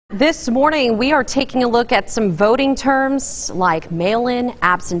This morning, we are taking a look at some voting terms like mail-in,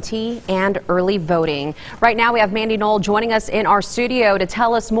 absentee, and early voting. Right now, we have Mandy Knoll joining us in our studio to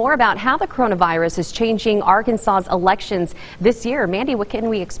tell us more about how the coronavirus is changing Arkansas's elections this year. Mandy, what can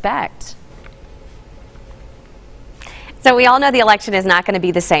we expect? So we all know the election is not going to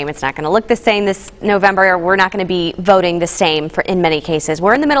be the same. It's not going to look the same this November. We're not going to be voting the same in many cases.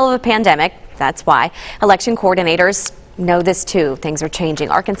 We're in the middle of a pandemic. That's why election coordinators know this too. Things are changing.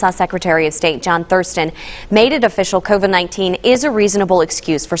 Arkansas Secretary of State John Thurston made it official COVID-19 is a reasonable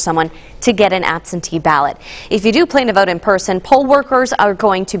excuse for someone to get an absentee ballot. If you do plan to vote in person, poll workers are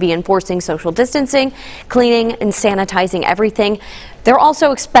going to be enforcing social distancing, cleaning and sanitizing everything. They're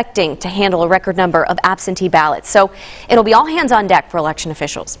also expecting to handle a record number of absentee ballots. So it'll be all hands on deck for election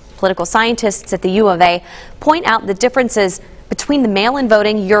officials. Political scientists at the U of A point out the differences between the mail-in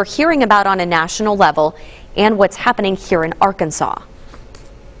voting you're hearing about on a national level and what's happening here in Arkansas.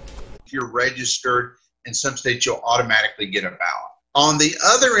 If you're registered, in some states you'll automatically get a ballot. On the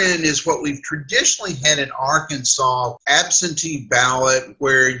other end is what we've traditionally had in Arkansas, absentee ballot,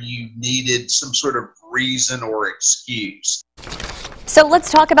 where you needed some sort of reason or excuse. So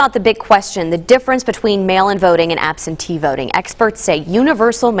let's talk about the big question, the difference between mail-in voting and absentee voting. Experts say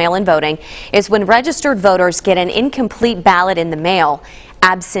universal mail-in voting is when registered voters get an incomplete ballot in the mail.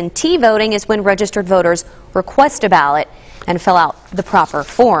 Absentee voting is when registered voters request a ballot and fill out the proper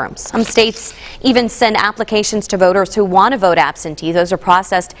forms. Some states even send applications to voters who want to vote absentee. Those are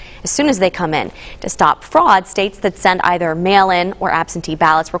processed as soon as they come in. To stop fraud, states that send either mail-in or absentee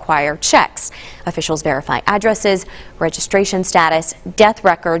ballots require checks. Officials verify addresses, registration status, death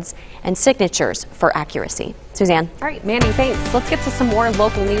records, and signatures for accuracy. Suzanne. All right, Mandy, thanks. Let's get to some more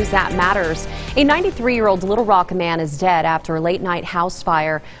local news that matters. A 93-year-old Little Rock man is dead after a late-night house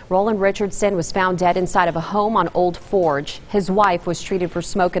fire. Roland Richardson was found dead inside of a home on Old Forge. His wife was treated for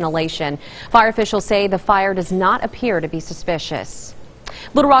smoke inhalation. Fire officials say the fire does not appear to be suspicious.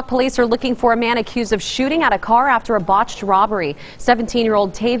 Little Rock police are looking for a man accused of shooting at a car after a botched robbery.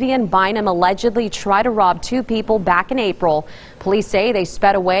 17-year-old Tavian Bynum allegedly tried to rob two people back in April. Police say they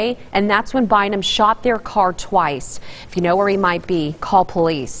sped away, and that's when Bynum shot their car twice. If you know where he might be, call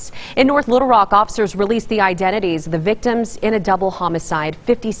police. In North Little Rock, officers released the identities of the victims in a double homicide.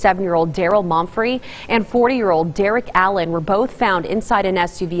 57-year-old Daryl Momfrey and 40-year-old Derek Allen were both found inside an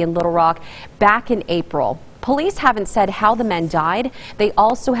SUV in Little Rock back in April. Police haven't said how the men died. They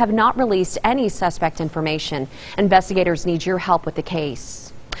also have not released any suspect information. Investigators need your help with the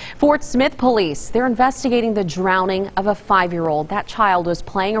case. Fort Smith police, they're investigating the drowning of a 5-year-old. That child was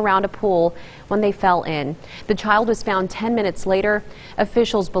playing around a pool when they fell in. The child was found 10 minutes later.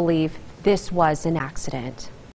 Officials believe this was an accident.